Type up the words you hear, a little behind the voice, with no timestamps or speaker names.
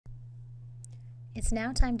It's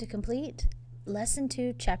now time to complete Lesson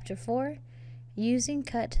 2, Chapter 4, Using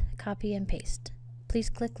Cut, Copy, and Paste. Please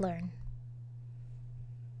click Learn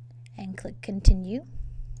and click Continue.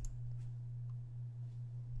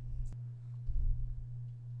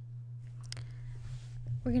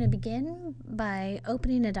 We're going to begin by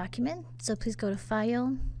opening a document, so please go to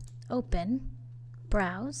File, Open,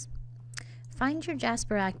 Browse, find your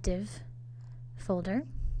Jasper Active folder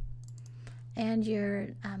and your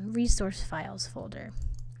Resource Files folder,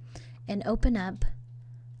 and open up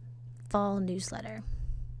Fall Newsletter.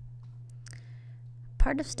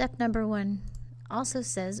 Part of step number 1 also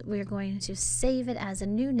says we're going to save it as a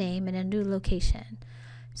new name in a new location.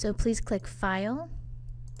 So please click File,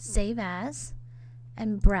 Save As,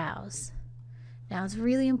 and Browse. Now it's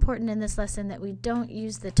really important in this lesson that we don't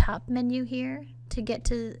use the top menu here to get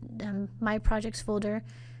to My Projects folder.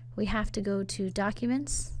 We have to go to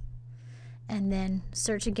Documents and then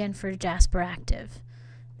search again for Jasper Active.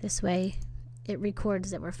 This way it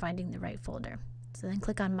records that we're finding the right folder. So then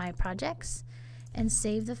click on My Projects and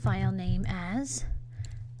save the file name as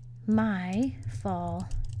My Fall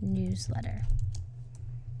Newsletter.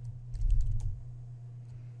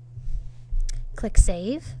 Click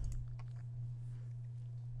Save.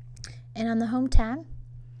 And on the Home tab,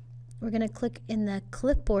 we're going to click in the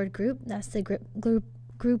Clipboard group. That's the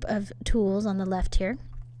group of tools on the left here.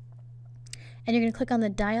 And you're going to click on the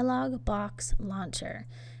Dialog Box Launcher.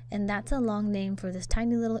 And that's a long name for this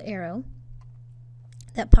tiny little arrow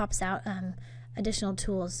that pops out additional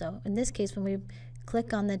tools. So in this case, when we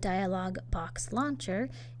click on the Dialog Box Launcher,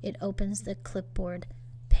 it opens the Clipboard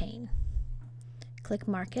pane. Click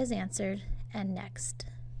Mark as Answered and Next.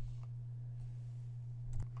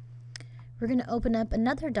 We're going to open up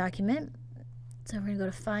another document. So we're going to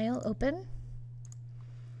go to File, Open,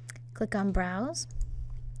 click on Browse,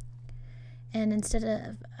 and instead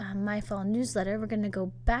of My Fall Newsletter, we're going to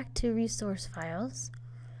go back to Resource Files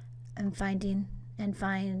and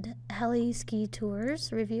find Heli Ski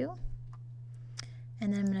Tours Review.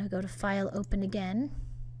 And then I'm going to go to File, Open again,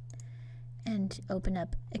 and open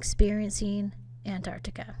up Experiencing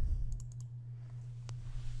Antarctica.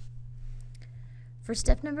 For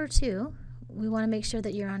step number 2, we want to make sure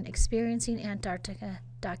that you're on Experiencing Antarctica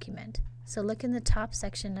document. So look in the top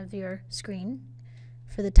section of your screen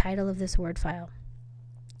for the title of this Word file.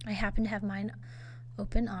 I happen to have mine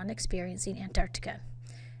open on Experiencing Antarctica.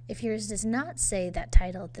 If yours does not say that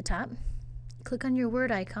title at the top, click on your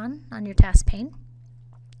Word icon on your task pane,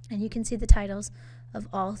 and you can see the titles of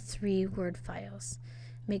all 3 Word files.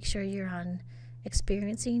 Make sure you're on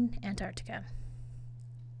Experiencing Antarctica.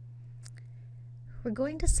 We're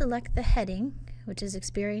going to select the heading, which is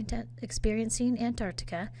Experiencing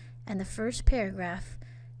Antarctica, and the first paragraph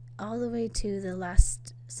all the way to the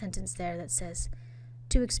last sentence there that says,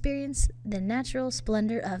 to experience the natural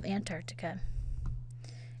splendor of Antarctica.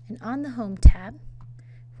 And on the Home tab,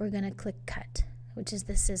 we're going to click Cut, which is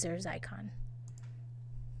the scissors icon.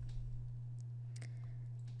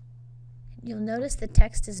 You'll notice the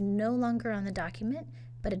text is no longer on the document,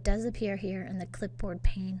 but it does appear here in the Clipboard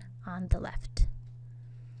pane on the left.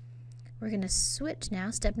 We're going to switch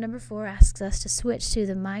now. Step number 4 asks us to switch to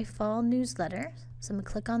the My Fall Newsletter. So I'm going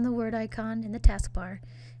to click on the Word icon in the taskbar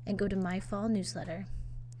and go to My Fall Newsletter.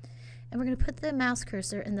 And we're going to put the mouse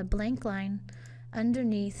cursor in the blank line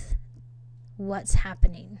underneath What's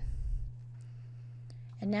Happening.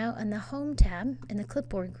 And now on the Home tab in the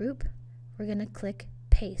Clipboard group, we're going to click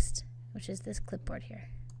Paste, which is this clipboard here.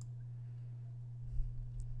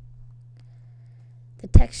 The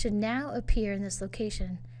text should now appear in this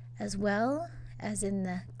location as well as in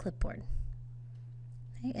the clipboard.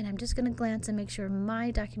 Okay, and I'm just going to glance and make sure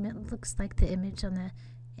my document looks like the image on the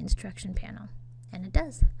instruction panel. And it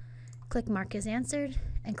does. Click Mark as Answered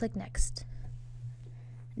and click Next.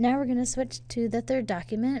 Now we're going to switch to the third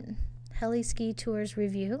document, Heli Ski Tours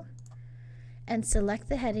Review, and select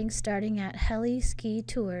the heading starting at Heli Ski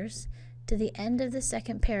Tours to the end of the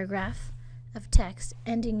second paragraph of text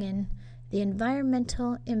ending in the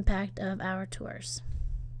environmental impact of our tours.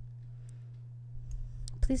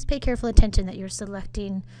 Please pay careful attention that you're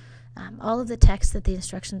selecting all of the text that the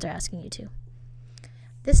instructions are asking you to.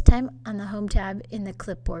 This time on the Home tab in the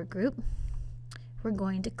Clipboard group, we're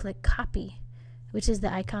going to click Copy, which is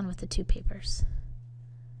the icon with the 2 papers.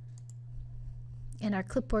 And our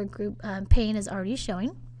Clipboard group pane is already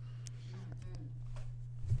showing.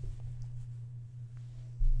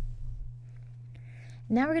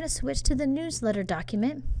 Now we're going to switch to the newsletter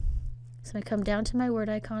document. So I come down to my Word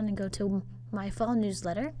icon and go to My Fall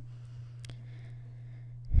Newsletter.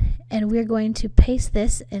 And we're going to paste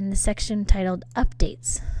this in the section titled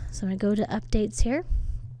Updates. So I'm going to go to Updates here.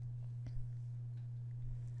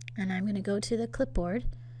 And I'm going to go to the clipboard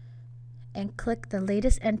and click the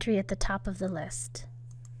latest entry at the top of the list.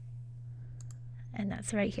 And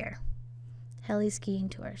that's right here, Heli Skiing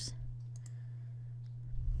Tours.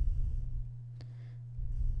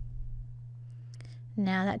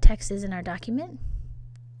 Now that text is in our document,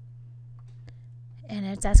 and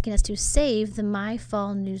it's asking us to save the My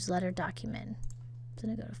Fall Newsletter document. So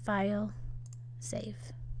I'm going to go to File, Save.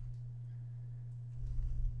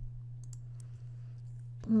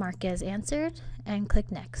 Mark as answered and click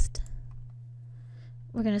Next.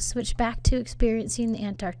 We're going to switch back to Experiencing the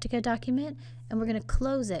Antarctica document, and we're going to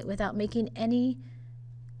close it without making any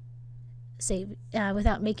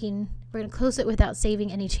we're going to close it without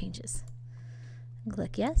saving any changes.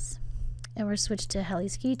 Click Yes, and we're switched to Heli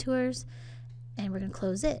Ski Tours, and we're going to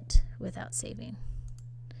close it without saving.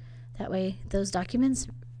 That way those documents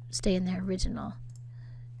stay in their original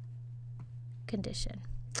condition.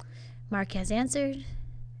 Mark as answered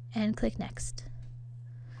and click Next.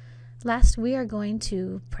 Last, we are going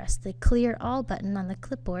to press the Clear All button on the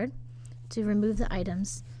clipboard to remove the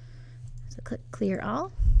items. So click Clear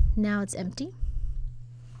All. Now it's empty.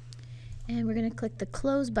 And we're going to click the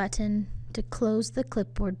Close button to close the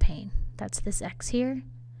clipboard pane. That's this X here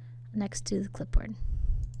next to the clipboard.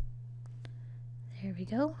 There we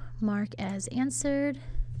go. Mark as answered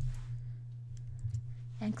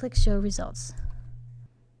and click Show Results.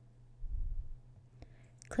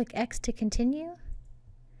 Click X to continue.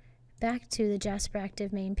 Back to the Jasper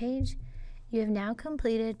Active main page. You have now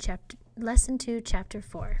completed Lesson 2, Chapter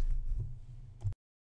 4.